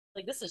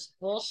 this is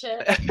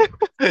bullshit.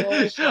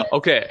 Bullshit.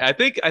 okay. I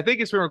think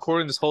it's been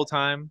recording this whole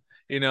time,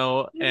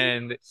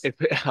 and if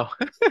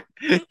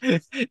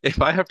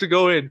I have to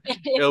go in,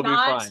 it'll be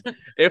fine.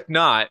 If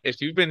not,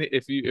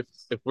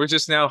 if we're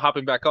just now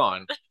hopping back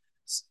on,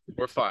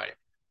 we're fine.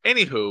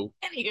 Anywho,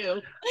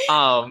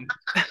 I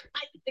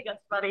think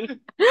that's funny.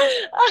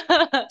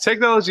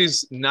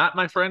 technology's not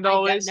my friend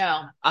always.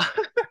 No,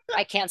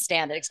 I can't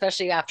stand it,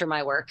 especially after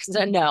my work.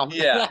 So no.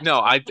 Yeah, no,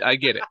 I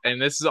get it, and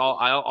this is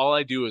all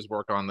I do is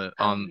work on the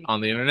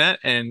internet,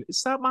 and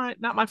it's not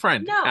my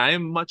friend. No. I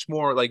am much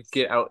more like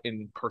get out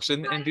in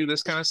person and do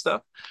this kind of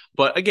stuff.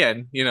 But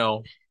again,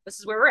 This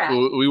is where we're at.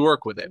 we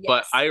work with it.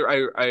 But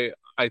Yes.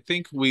 I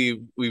think we've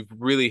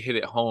really hit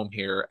it home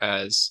here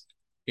as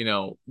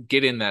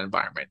get in that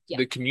environment, Yeah.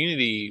 the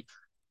community,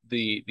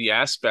 the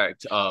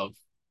aspect of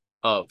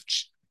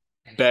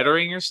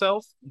bettering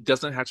yourself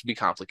doesn't have to be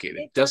complicated.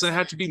 It doesn't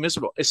have to be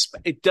miserable.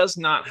 It does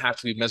not have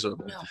to be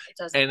miserable. No, it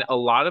doesn't. And a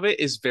lot of it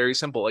is very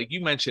simple. Like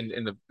you mentioned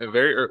in the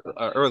very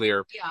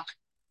earlier, Yeah.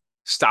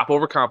 stop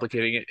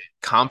overcomplicating it.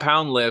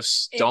 Compound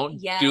lifts. Don't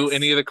Yes. do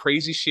any of the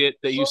crazy shit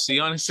that you see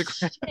on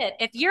Instagram. Shit.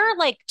 If you're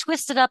like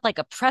twisted up like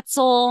a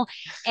pretzel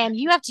and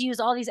you have to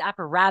use all these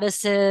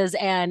apparatuses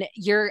and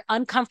you're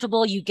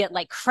uncomfortable, you get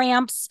like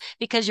cramps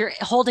because you're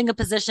holding a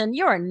position,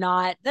 you are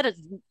not. That is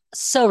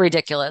so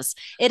ridiculous.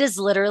 It is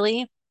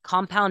literally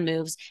compound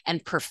moves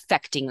and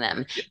perfecting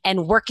them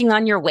and working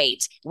on your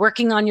weight,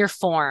 working on your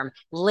form.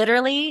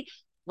 Literally,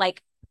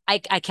 like, I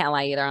can't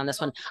lie either on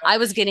this one. I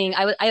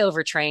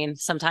overtrain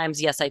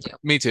sometimes. Yes, I do.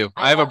 Me too.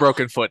 I have a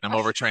broken foot and I'm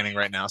overtraining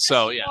right now.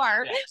 So yeah.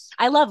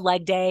 I love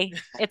leg day.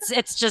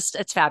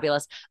 It's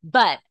fabulous.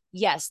 But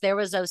yes, there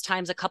was those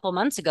times a couple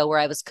months ago where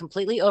I was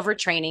completely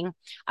overtraining.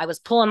 I was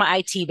pulling my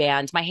IT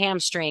band, my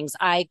hamstrings.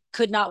 I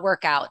could not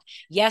work out.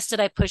 Yes,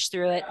 did I push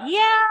through it?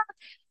 Yeah.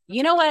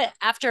 You know what?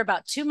 After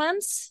about 2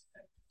 months,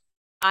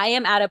 I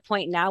am at a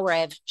point now where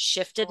I've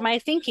shifted my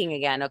thinking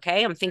again.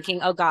 Okay. I'm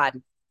thinking, oh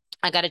God,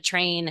 I got to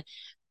train,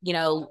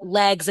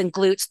 legs and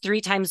glutes 3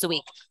 times a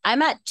week.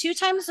 I'm at 2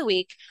 times a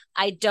week.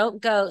 I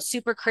don't go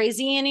super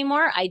crazy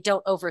anymore. I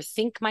don't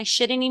overthink my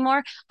shit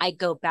anymore. I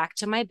go back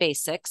to my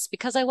basics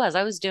because I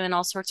was doing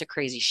all sorts of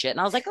crazy shit. And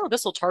I was like, oh,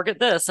 this will target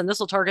this and this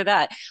will target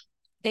that.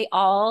 They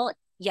all,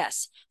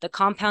 yes, the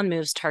compound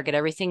moves target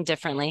everything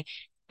differently.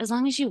 As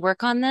long as you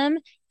work on them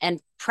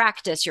and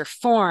practice your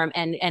form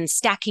and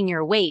stacking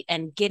your weight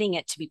and getting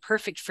it to be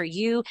perfect for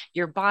you,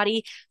 your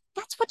body,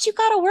 that's what you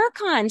got to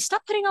work on.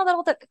 Stop putting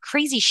all the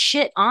crazy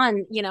shit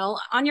on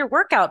your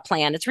workout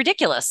plan. It's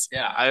ridiculous.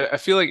 Yeah, I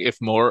feel like it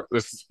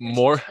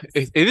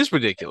is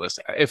ridiculous.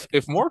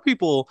 If more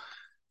people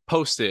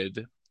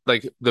posted,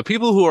 like the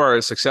people who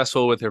are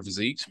successful with their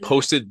physiques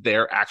posted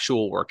their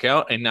actual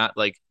workout and not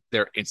like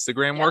their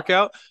Instagram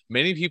workout,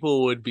 many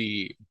people would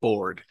be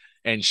bored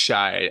and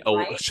shy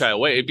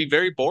away. It'd be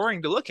very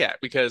boring to look at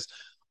because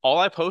all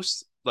I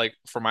post like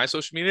for my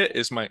social media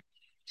is my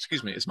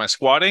is my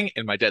squatting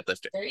and my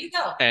deadlifting. There you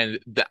go. And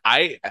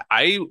I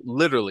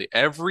literally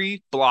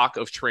every block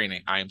of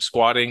training, I am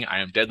squatting, I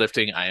am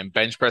deadlifting, I am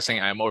bench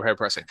pressing, I am overhead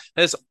pressing.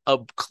 That's a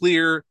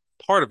clear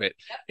part of it,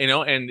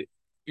 and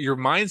your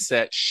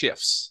mindset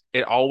shifts.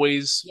 It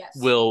always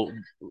will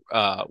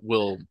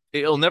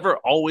it'll never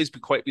always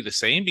be the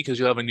same because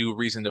you have a new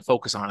reason to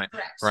focus on it.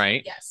 Correct.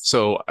 Right. Yes.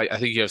 So I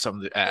think you have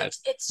something to add.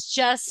 It's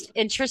just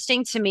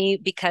interesting to me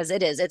because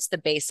it's the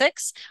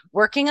basics,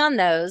 working on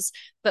those.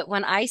 But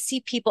when I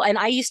see people, and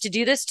I used to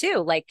do this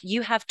too, like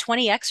you have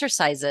 20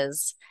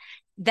 exercises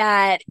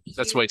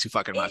that's way too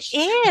fucking much.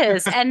 It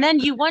is. And then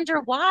you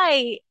wonder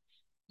why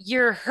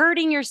you're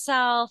hurting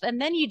yourself and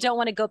then you don't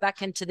want to go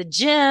back into the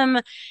gym.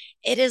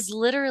 It is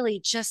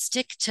literally just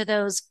stick to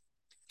those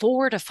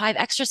 4 to 5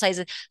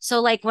 exercises. So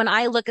like when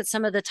I look at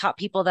some of the top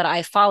people that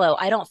I follow,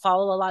 I don't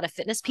follow a lot of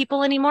fitness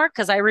people anymore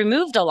because I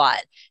removed a lot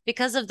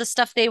because of the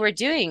stuff they were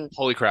doing.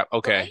 Holy crap.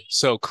 Okay. Right?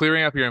 So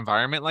clearing up your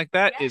environment like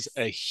that is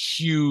a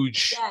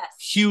huge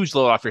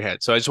load off your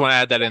head. So I just want to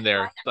add that in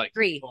there. I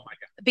agree. Oh my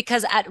God.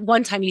 Because at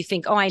one time you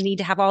think, oh, I need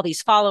to have all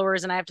these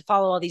followers and I have to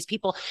follow all these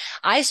people.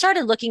 I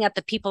started looking at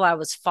the people I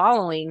was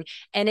following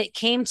and it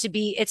came to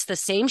be, it's the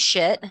same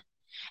shit.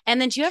 And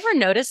then do you ever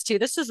notice too?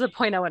 This is the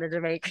point I wanted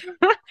to make.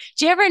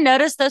 Do you ever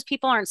notice those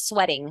people aren't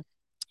sweating?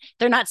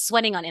 They're not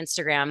sweating on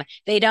Instagram.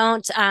 They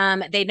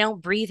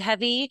don't breathe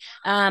heavy.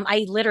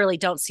 I literally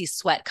don't see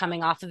sweat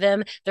coming off of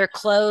them. Their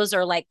clothes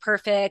are like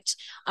perfect.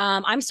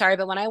 I'm sorry,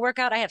 but when I work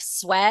out, I have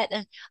sweat.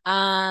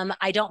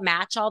 I don't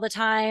match all the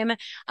time.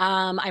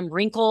 I'm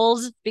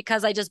wrinkled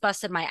because I just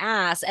busted my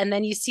ass. And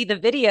then you see the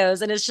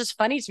videos and it's just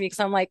funny to me because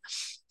I'm like,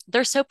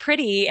 they're so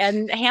pretty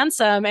and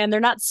handsome and they're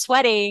not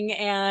sweating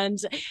and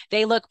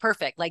they look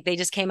perfect. Like they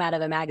just came out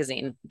of a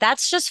magazine.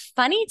 That's just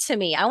funny to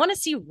me. I want to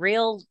see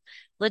real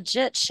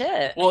legit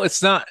shit. Well,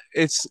 it's not,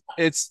 it's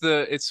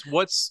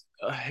what's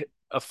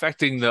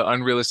affecting the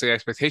unrealistic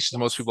expectations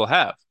most people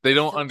have. They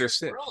don't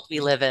understand. World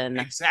we live in.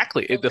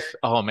 Exactly.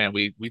 Oh man,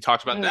 we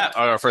talked about that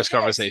on our first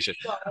conversation,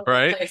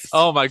 right?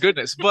 Oh my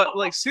goodness. But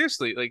like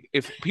seriously, like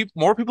if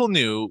more people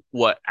knew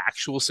what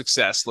actual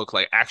success looked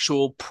like,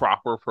 actual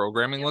proper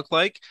programming looked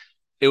like,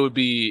 it would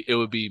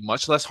be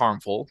much less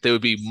harmful. They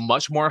would be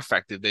much more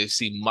effective. They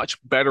see much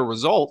better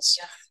results.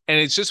 Yes. And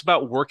it's just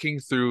about working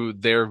through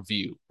their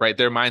view, right?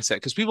 Their mindset.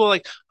 Because people are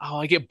like, oh,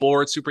 I get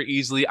bored super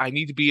easily. I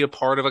need to be a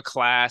part of a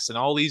class and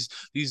all these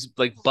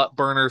like butt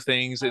burner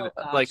things. And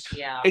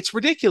it's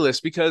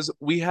ridiculous because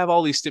we have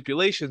all these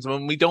stipulations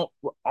when we don't,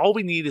 all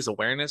we need is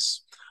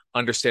awareness,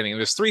 understanding. And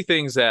there's 3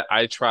 things that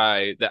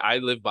I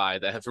live by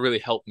that have really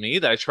helped me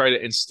that I try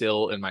to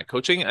instill in my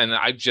coaching. And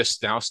I'm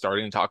just now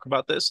starting to talk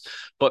about this.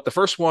 But the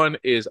first one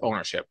is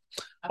ownership.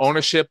 Absolutely.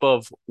 Ownership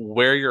of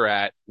where you're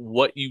at,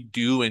 what you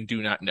do and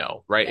do not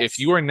know, right? Yes. If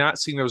you are not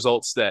seeing the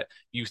results that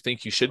you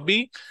think you should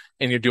be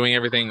and you're doing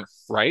everything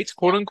right,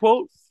 quote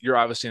unquote, you're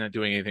obviously not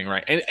doing anything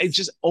right. And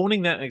just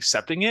owning that and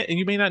accepting it. And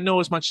you may not know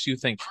as much as you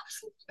think.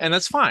 And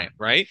that's fine,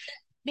 right?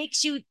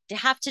 Makes you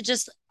have to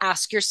just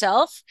ask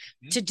yourself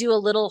to do a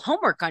little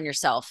homework on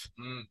yourself.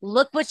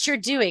 Look what you're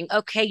doing.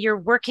 Okay, you're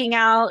working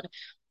out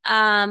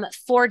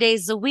 4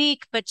 days a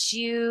week, but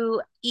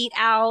you eat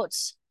out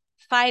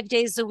 5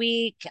 days a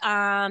week.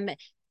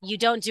 You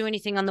don't do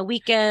anything on the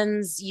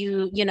weekends.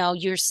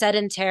 You're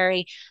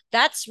sedentary.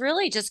 That's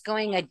really just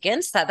going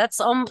against that.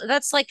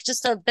 That's like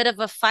just a bit of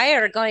a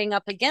fire going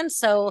up against.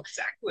 So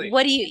exactly.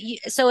 What do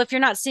so if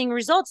you're not seeing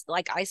results,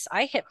 like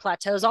I hit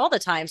plateaus all the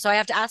time. So I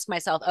have to ask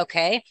myself,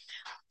 okay,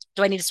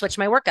 do I need to switch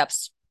my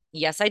workups?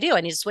 Yes, I do.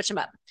 I need to switch them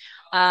up.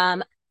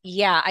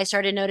 Yeah, I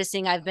started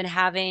noticing I've been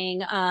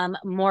having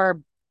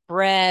more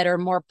bread or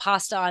more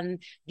pasta on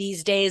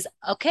these days.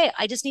 Okay,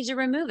 I just need to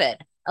remove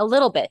it a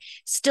little bit.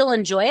 Still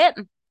enjoy it,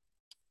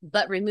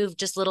 but remove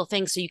just little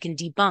things so you can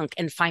debunk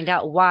and find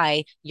out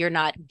why you're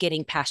not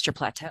getting past your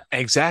plateau.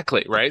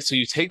 Exactly. Right. So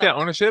you take that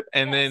ownership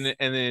and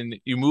then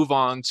you move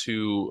on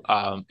to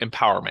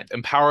empowerment,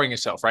 empowering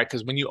yourself, right?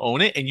 Because when you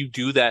own it and you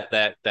do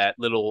that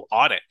little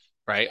audit,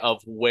 right,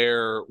 of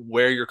where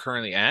you're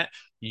currently at,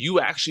 you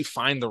actually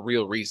find the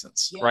real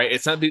reasons, right?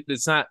 Yes.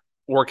 It's not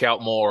work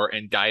out more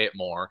and diet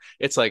more.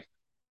 It's like,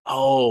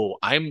 oh,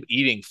 I'm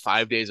eating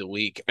 5 days a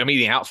week. I'm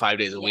eating out 5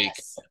 days a week.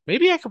 Yes.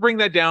 Maybe I could bring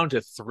that down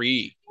to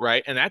three,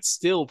 right? And that's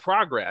still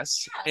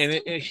progress. Yeah,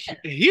 And still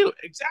you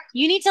exactly.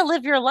 you need to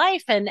live your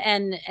life and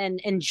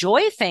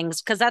enjoy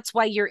things because that's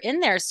why you're in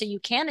there so you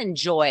can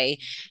enjoy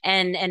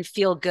and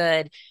feel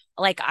good.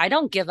 Like I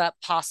don't give up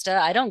pasta,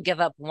 I don't give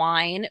up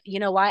wine. You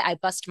know why? I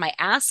bust my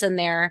ass in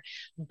there,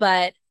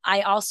 but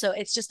I also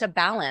it's just a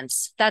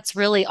balance. That's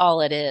really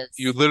all it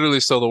You is. literally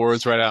stole the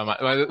words right out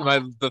of my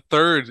the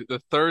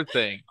third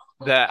thing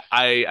that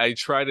I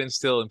try to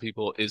instill in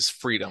people is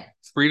freedom.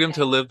 Freedom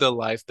to live the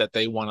life that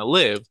they want to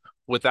live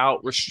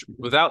without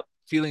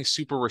feeling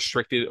super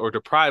restricted or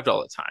deprived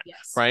all the time,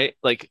 Yes. right?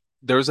 Like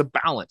there's a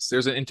balance,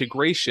 there's an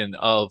integration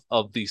of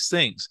these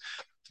things.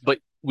 But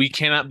we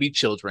cannot be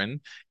children,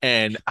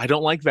 and I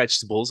don't like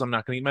vegetables. I'm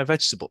not going to eat my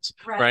vegetables,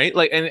 right?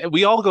 Like, and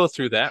we all go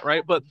through that,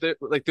 right? But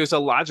there's a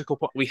logical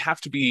point. We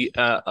have to be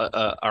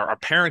a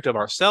parent of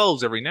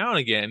ourselves every now and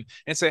again,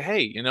 and say,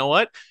 hey, you know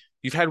what?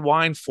 You've had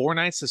wine 4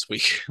 nights this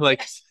week.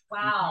 Like,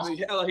 Wow.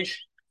 yeah, like,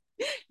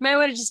 You might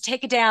want to just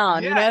take it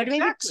down, yeah, maybe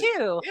exactly.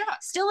 two. Yeah,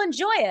 Still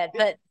enjoy it,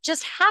 but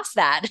just half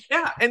that.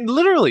 yeah, and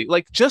literally,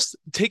 like, just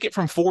take it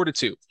from 4 to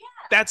 2.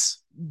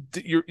 That's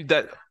you're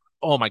that.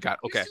 Oh my God.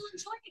 Okay. You're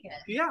still enjoying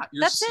it. Yeah,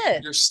 That's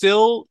it. you're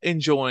still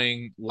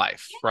enjoying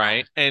life, Yeah.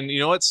 right? And you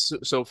know what's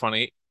so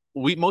funny?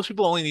 Most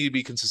people only need to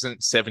be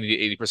consistent 70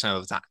 to 80%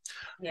 of the time,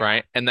 Yeah.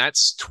 right? And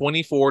that's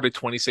 24 to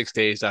 26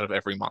 days out of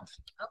every month.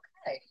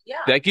 Okay. Yeah.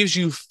 That gives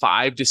you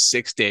 5 to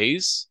 6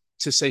 days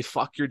to say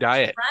fuck your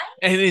diet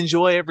Right. and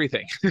enjoy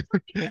everything.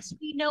 Because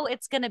we know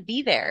it's going to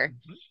be there.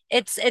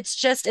 It's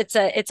just it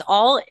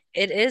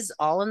is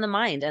all in the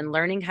mind and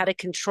learning how to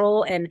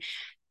control and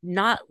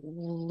not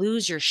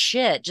lose your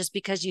shit just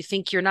because you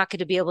think you're not going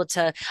to be able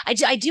to. I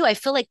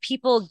feel like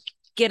people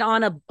get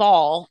on a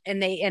ball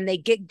and they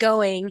get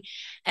going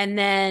and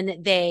then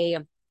they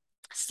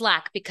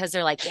slack because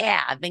they're like,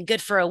 yeah, I've been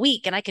good for a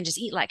week and I can just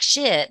eat like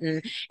shit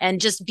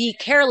and just be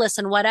careless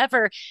and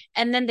whatever.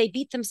 And then they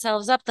beat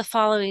themselves up the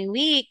following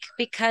week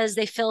because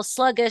they feel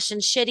sluggish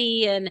and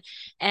shitty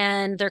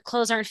and their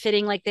clothes aren't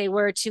fitting like they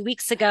were 2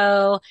 weeks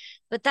ago.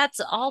 But that's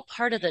all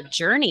part of the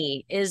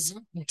journey is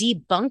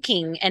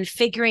debunking and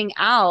figuring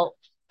out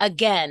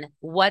again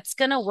what's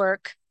going to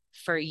work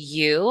for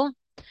you,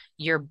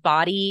 your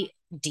body,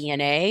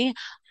 DNA,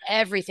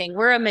 everything.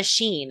 We're a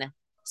machine.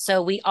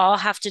 So we all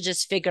have to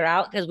just figure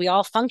out because we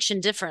all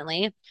function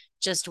differently,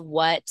 just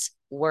what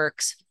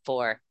works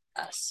for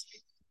us.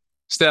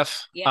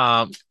 Steph,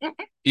 Yeah.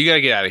 you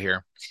gotta get out of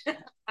here.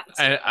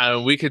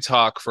 And we could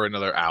talk for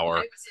another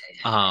hour.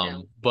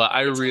 But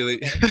I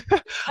really,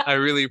 I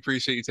really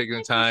appreciate you taking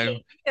the time.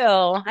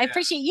 I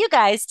appreciate you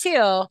guys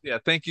too. Yeah,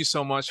 thank you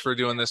so much for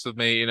doing this with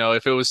me. You know,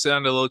 if it was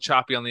sounding a little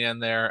choppy on the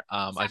end there,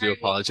 I do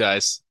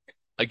apologize.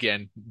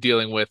 Again,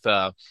 dealing with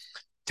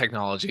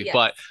technology, Yes.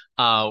 but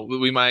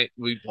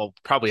we will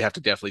probably have to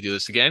definitely do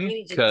this again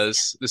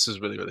because this is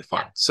really, really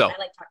fun. Yeah. So I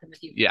like talking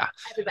with you. yeah,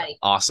 Everybody.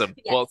 awesome.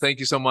 Yes. Well, thank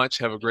you so much.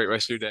 Have a great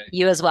rest of your day.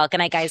 You as well. Good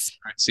night, guys.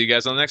 All right, see you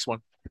guys on the next one.